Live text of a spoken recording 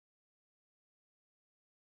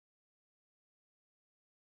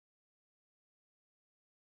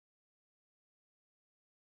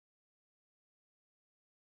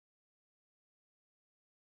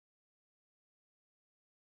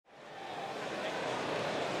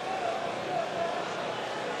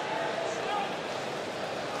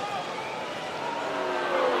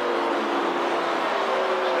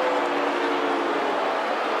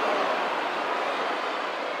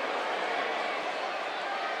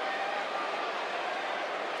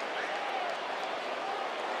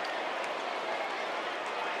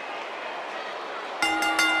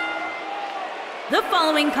The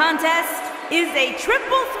following contest is a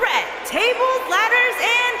triple threat tables, ladders,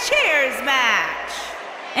 and chairs match,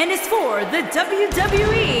 and is for the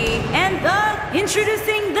WWE and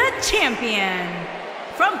introducing the champion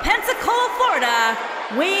from Pensacola, Florida,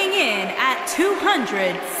 weighing in at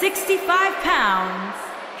 265 pounds.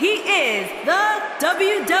 He is the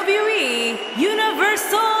WWE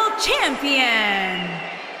Universal Champion,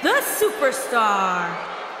 the Superstar.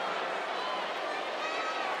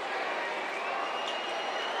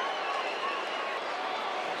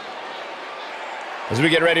 As we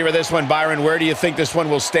get ready for this one, Byron, where do you think this one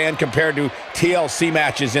will stand compared to TLC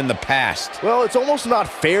matches in the past? Well, it's almost not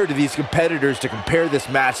fair to these competitors to compare this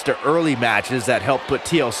match to early matches that helped put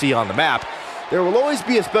TLC on the map. There will always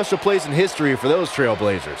be a special place in history for those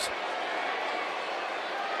trailblazers.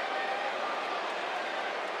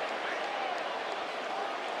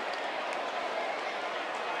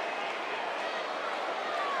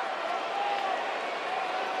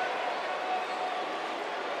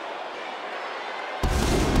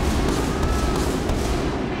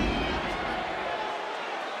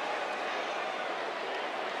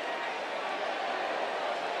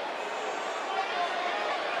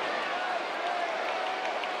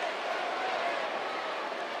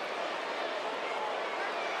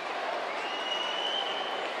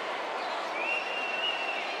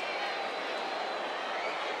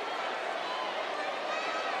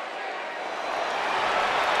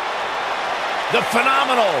 The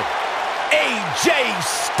phenomenal AJ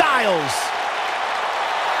Styles.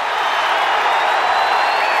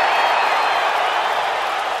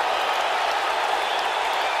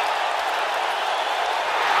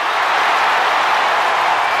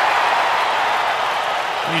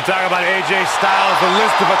 When you talk about AJ Styles, the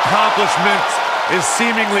list of accomplishments is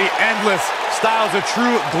seemingly endless. Styles, a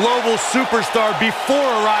true global superstar before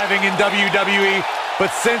arriving in WWE. But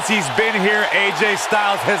since he's been here, AJ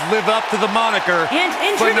Styles has lived up to the moniker. And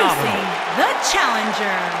introducing the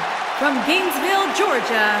challenger from Gainesville,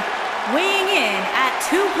 Georgia, weighing in at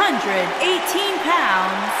 218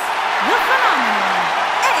 pounds, the phenomenal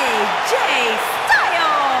AJ Styles.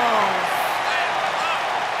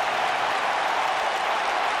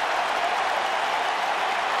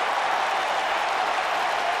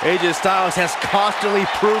 AJ Styles has constantly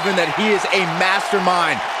proven that he is a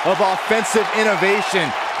mastermind of offensive innovation,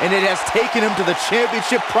 and it has taken him to the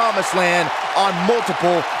championship promised land on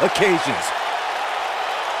multiple occasions.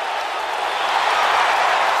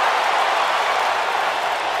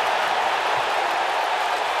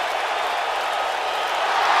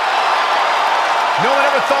 No one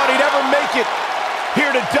ever thought he'd ever make it here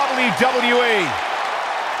to WWE.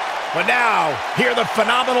 But now, here the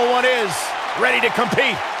phenomenal one is, ready to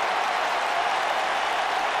compete.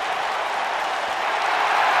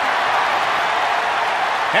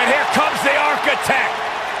 And here comes the Architect.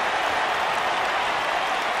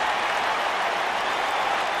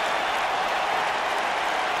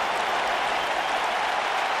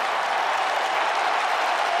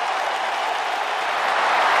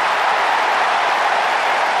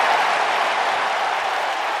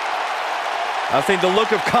 I think the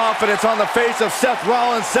look of confidence on the face of Seth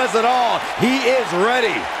Rollins says it all. He is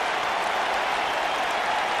ready.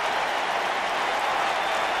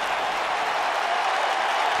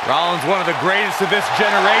 Rollins, one of the greatest of this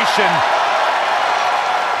generation.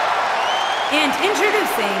 And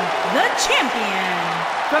introducing the champion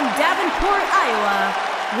from Davenport, Iowa,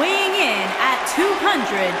 weighing in at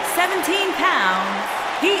 217 pounds,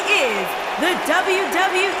 he is the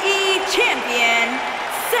WWE Champion,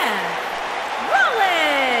 Seth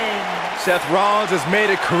Rollins. Seth Rollins has made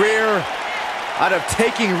a career out of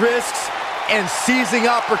taking risks and seizing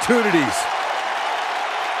opportunities.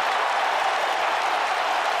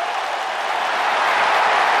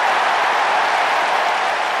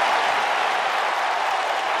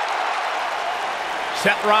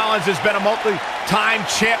 Seth Rollins has been a multi-time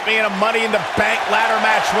champion, a Money in the Bank ladder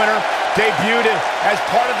match winner, debuted as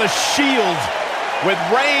part of the Shield with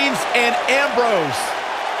Reigns and Ambrose.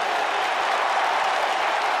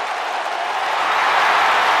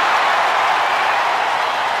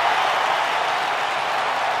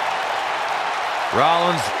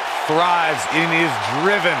 Rollins thrives and is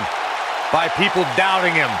driven by people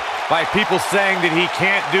doubting him, by people saying that he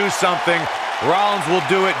can't do something. Rollins will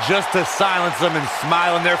do it just to silence them and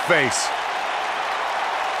smile in their face.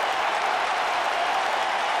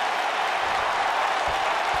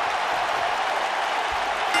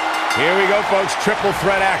 Here we go, folks. Triple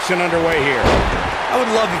threat action underway here. I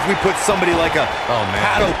would love if we put somebody like a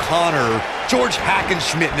Pat O'Connor George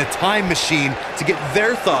Hackenschmidt in a time machine to get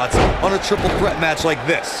their thoughts on a triple threat match like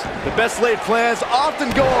this. The best laid plans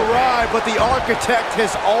often go awry, but the architect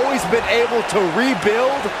has always been able to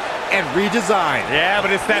rebuild and redesign. Yeah,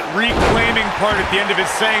 but it's that reclaiming part at the end of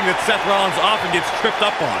his saying that Seth Rollins often gets tripped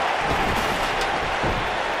up on.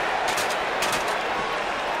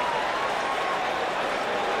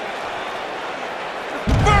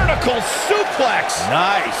 Vertical suplex.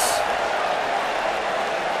 Nice.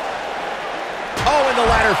 Oh, and the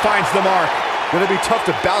ladder finds the mark. Gonna be tough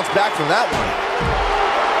to bounce back from that one.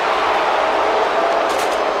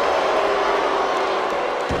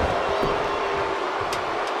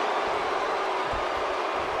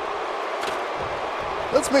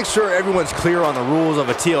 Let's make sure everyone's clear on the rules of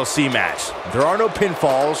a TLC match. There are no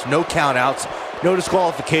pinfalls, no countouts, no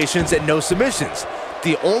disqualifications, and no submissions.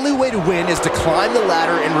 The only way to win is to climb the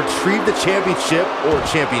ladder and retrieve the championship or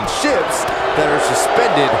championships that are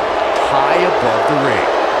suspended high above the ring.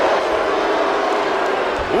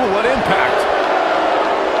 Ooh, what impact.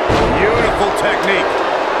 Beautiful technique.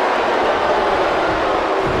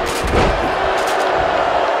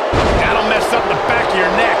 That'll mess up the back of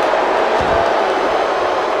your neck.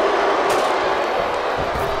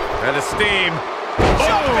 And the steam.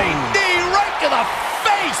 Jumping knee right to the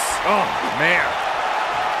face. Oh, man.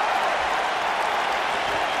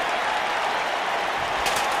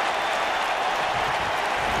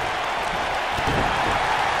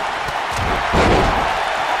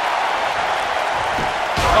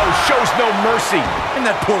 Shows no mercy. And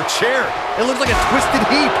that poor chair. It looks like a twisted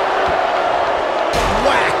heap.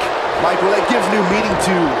 Whack. Michael, that gives new meaning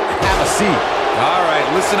to have a seat. All right,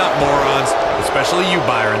 listen up, morons. Especially you,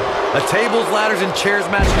 Byron. A tables, ladders, and chairs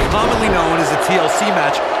match, commonly known as a TLC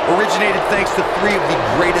match, originated thanks to three of the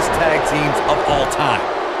greatest tag teams of all time.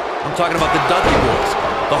 I'm talking about the Dudley Boys,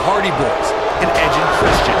 the Hardy Boys, and Edge and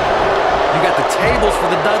Christian. You got the tables for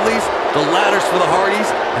the Dudleys, the ladders for the Hardys,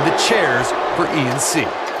 and the chairs for E&C.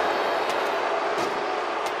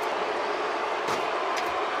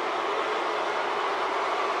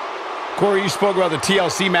 Corey, you spoke about the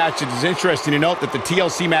TLC match. It is interesting to note that the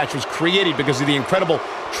TLC match was created because of the incredible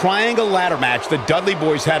triangle ladder match the Dudley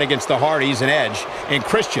Boys had against the Hardys and Edge and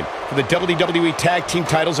Christian for the WWE Tag Team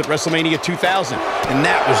titles at WrestleMania 2000. And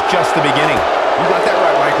that was just the beginning. You got that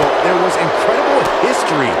right, Michael. There was incredible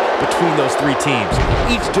history between those three teams.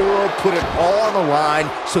 Each duo put it all on the line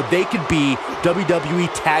so they could be WWE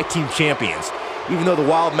Tag Team Champions. Even though the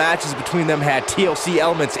wild matches between them had TLC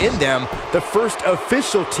elements in them, the first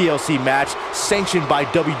official TLC match sanctioned by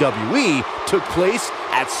WWE took place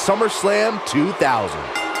at SummerSlam 2000.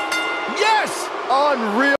 Yes! Unreal.